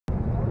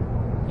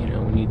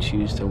when you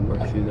choose to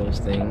work through those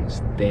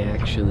things, they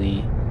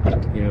actually,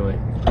 you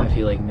know, I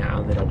feel like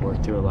now that I've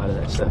worked through a lot of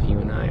that stuff, you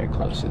and I are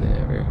closer than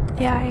ever.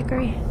 Yeah, I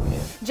agree. Yeah.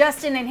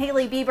 Justin and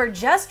Hailey Bieber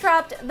just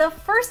dropped the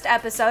first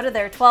episode of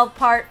their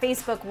 12-part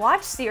Facebook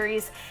Watch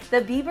series,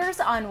 The Biebers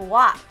on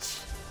Watch.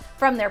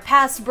 From their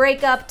past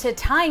breakup to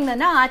tying the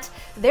knot,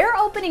 they're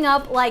opening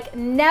up like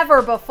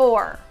never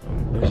before.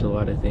 There's a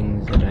lot of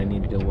things that I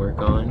needed to work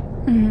on.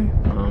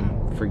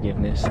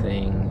 Forgiveness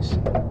things,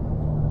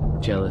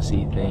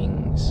 jealousy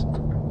things,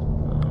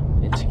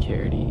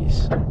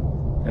 insecurities that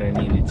I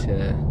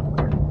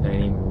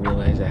didn't even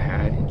realize I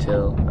had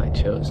until I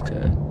chose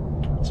to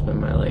spend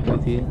my life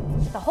with you.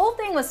 The whole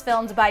thing was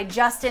filmed by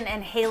Justin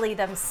and Hailey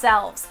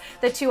themselves.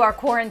 The two are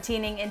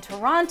quarantining in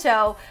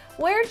Toronto,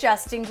 where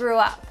Justin grew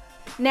up.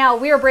 Now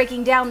we're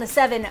breaking down the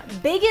 7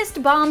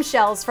 biggest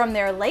bombshells from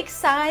their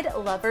lakeside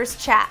lovers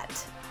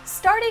chat.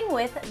 Starting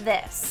with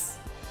this.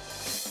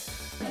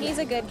 He's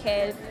a good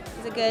kid,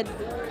 he's a good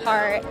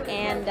heart,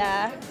 and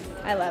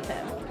I love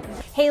him.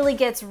 Hailey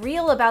gets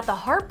real about the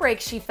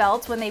heartbreak she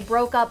felt when they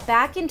broke up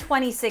back in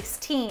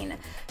 2016.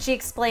 She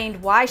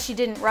explained why she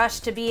didn't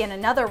rush to be in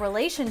another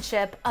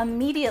relationship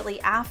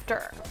immediately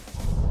after.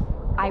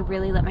 I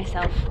really let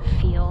myself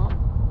feel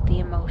the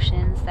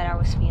emotions that I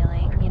was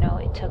feeling. You know,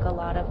 it took a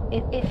lot of,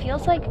 it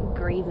feels like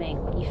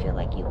grieving when you feel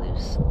like you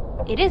lose.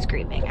 It is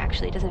grieving,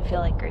 actually. It doesn't feel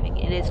like grieving.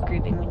 It is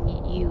grieving when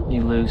you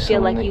lose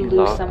feel like that you you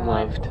lose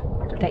someone loved.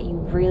 that you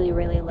really,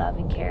 really love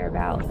and care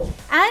about.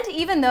 And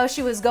even though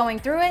she was going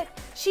through it,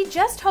 she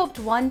just hoped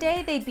one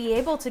day they'd be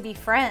able to be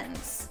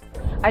friends.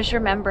 I just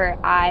remember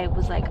I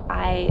was like,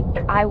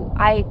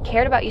 I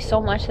cared about you so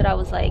much that I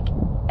was like,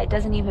 it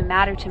doesn't even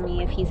matter to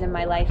me if he's in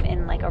my life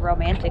in like a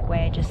romantic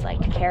way. I just like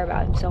care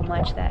about him so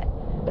much that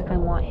I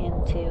want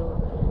him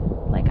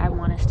to, like, I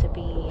want us to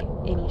be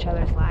in each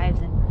other's lives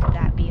and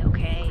that be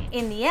okay.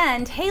 In the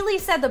end, Hailey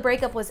said the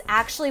breakup was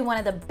actually one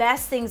of the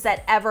best things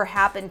that ever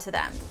happened to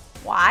them.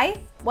 Why?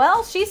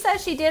 Well, she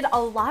says she did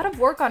a lot of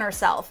work on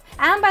herself,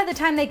 and by the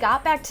time they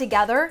got back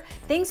together,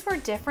 things were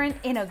different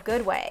in a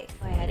good way.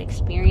 I had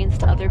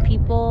experienced other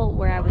people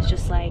where I was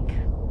just like,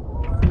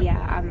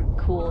 yeah, I'm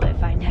cool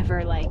if I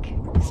never like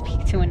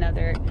speak to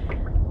another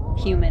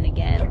human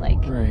again,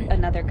 like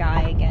another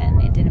guy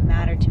again. It didn't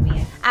matter to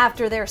me.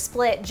 After their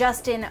split,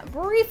 Justin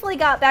briefly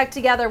got back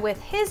together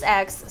with his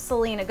ex,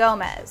 Selena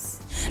Gomez.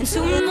 And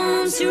 2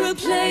 months to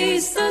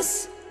replace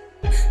us.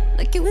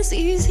 Like it was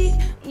easy.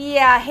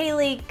 Yeah,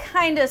 Hailey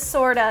kinda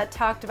sorta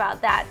talked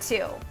about that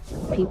too.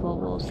 People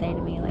will say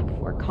to me, like,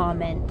 or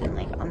comment and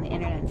like on the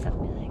internet and stuff,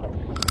 and be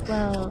like,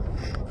 well,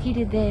 he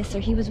did this, or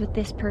he was with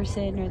this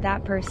person or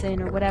that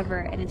person or whatever,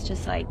 and it's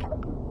just like,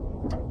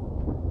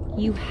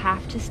 you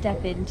have to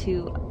step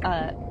into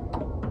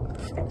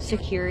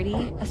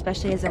security,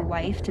 especially as a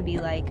wife, to be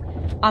like,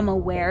 I'm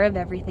aware of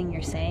everything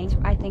you're saying.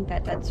 I think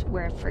that that's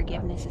where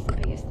forgiveness is the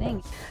biggest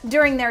thing.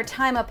 During their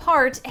time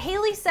apart,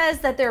 Hailey says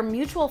that their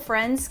mutual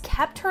friends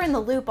kept her in the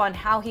loop on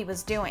how he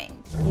was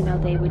doing. You know,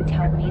 they would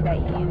tell me that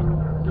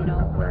you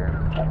know, were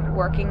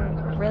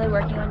really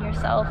working on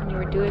yourself and you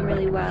were doing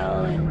really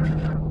well,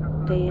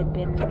 and they had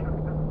been,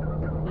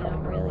 you know,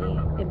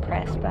 really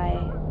impressed by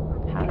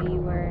how you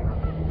were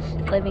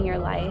living your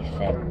life,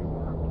 and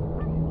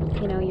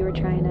you know, you were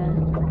trying to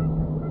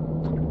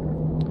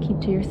keep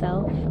to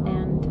yourself,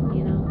 and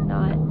you know,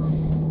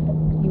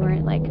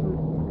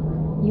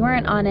 you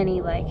weren't on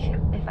any, like,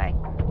 if I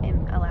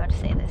am allowed to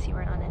say this, you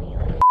weren't on any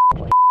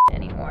like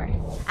anymore.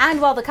 And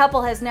while the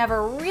couple has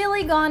never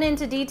really gone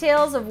into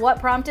details of what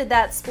prompted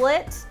that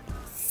split,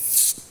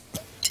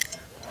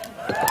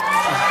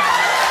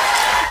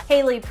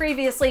 Hailey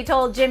previously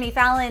told Jimmy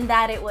Fallon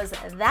that it was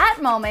that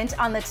moment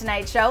on The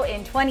Tonight Show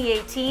in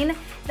 2018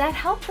 that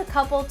helped the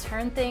couple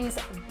turn things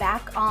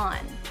back on.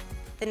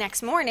 The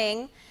next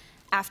morning,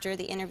 after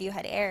the interview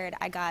had aired,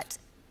 I got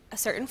a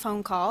certain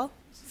phone call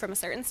from a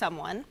certain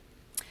someone,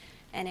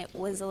 and it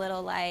was a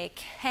little like,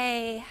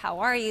 hey, how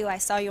are you? I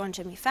saw you on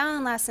Jimmy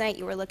Fallon last night.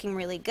 You were looking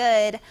really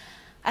good.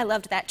 I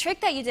loved that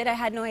trick that you did. I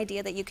had no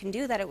idea that you can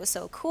do that. It was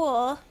so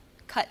cool.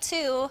 Cut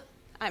to,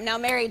 I'm now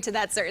married to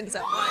that certain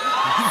someone.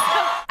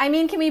 I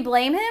mean, can we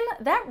blame him?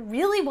 That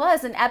really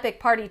was an epic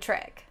party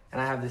trick. And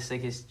I have the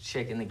sickest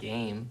chick in the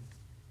game.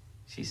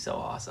 She's so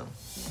awesome.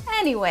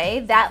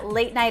 Anyway, that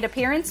late night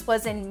appearance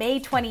was in May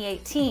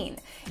 2018.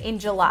 In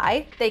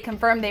July, they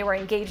confirmed they were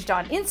engaged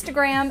on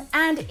Instagram,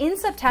 and in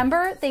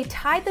September, they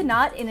tied the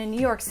knot in a New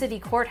York City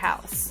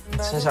courthouse.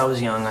 Since I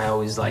was young, I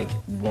always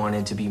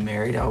wanted to be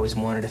married. I always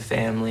wanted a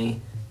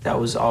family. That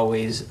was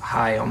always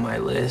high on my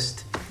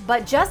list.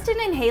 But Justin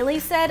and Hailey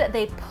said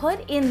they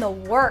put in the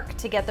work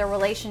to get their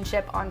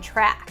relationship on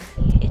track.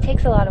 It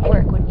takes a lot of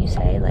work, wouldn't you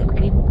say? Like,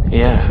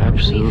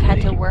 absolutely. We've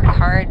had to work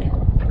hard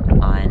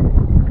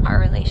on our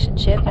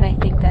relationship, and I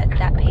think that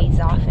that pays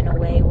off in a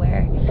way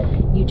where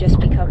you just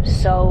become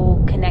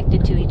so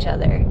connected to each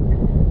other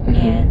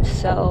and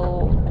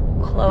so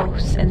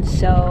close and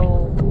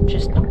so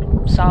just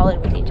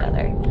solid with each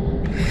other.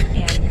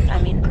 And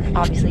I mean,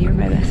 obviously you're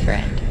my best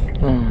friend.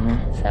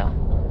 So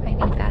I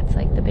think that's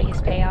like the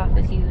biggest payoff,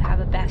 is you have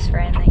a best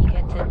friend that you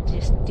get to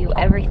just do do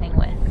everything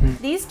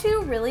with. These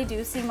two really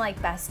do seem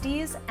like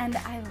besties, and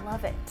I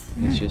love it.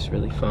 It's just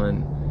really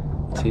fun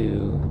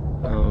to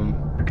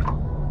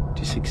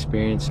just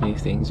experience new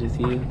things with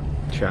you,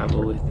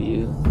 travel with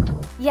you.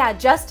 Yeah,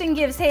 Justin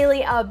gives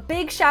Hailey a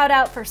big shout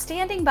out for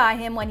standing by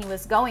him when he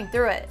was going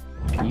through it.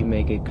 You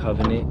make a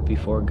covenant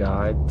before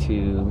God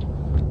to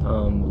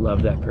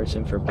love that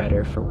person for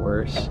better, for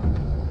worse,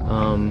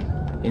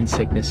 in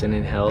sickness and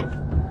in health,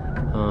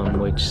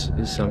 which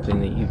is something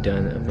that you've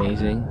done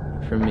amazing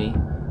for me.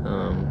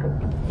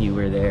 You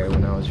were there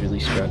when I was really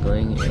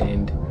struggling,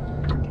 and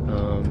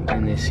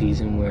in this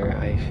season where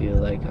I feel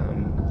like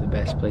I'm the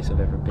best place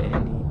I've ever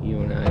been,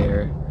 you and I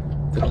are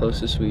the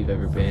closest we've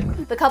ever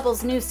been. The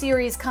couple's new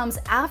series comes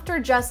after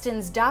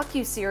Justin's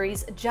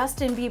docu-series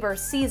Justin Bieber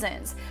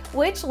Seasons,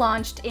 which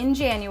launched in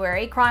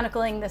January,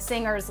 chronicling the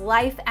singer's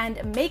life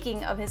and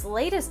making of his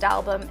latest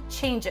album,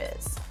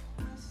 Changes.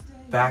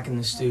 Back in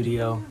the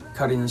studio,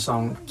 cutting the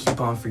song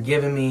Keep On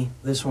Forgiving Me.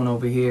 This one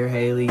over here,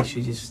 Hailey,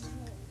 she just,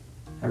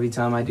 every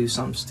time I do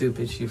something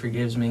stupid, she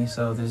forgives me,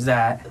 so there's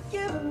that.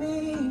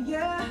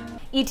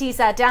 E.T.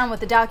 sat down with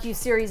the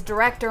docu-series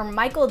director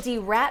Michael D.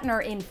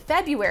 Ratner in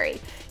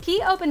February.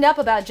 He opened up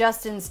about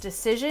Justin's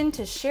decision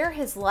to share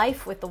his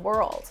life with the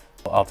world.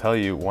 I'll tell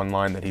you one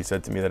line that he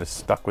said to me that has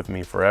stuck with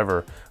me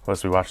forever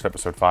was we watched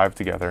episode 5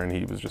 together, and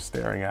he was just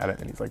staring at it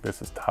and he's like, this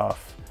is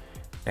tough.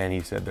 And he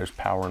said, there's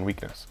power in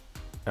weakness.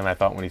 And I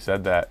thought when he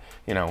said that,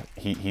 you know,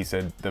 he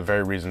said the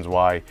very reasons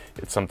why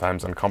it's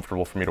sometimes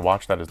uncomfortable for me to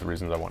watch that is the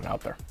reasons I want it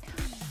out there.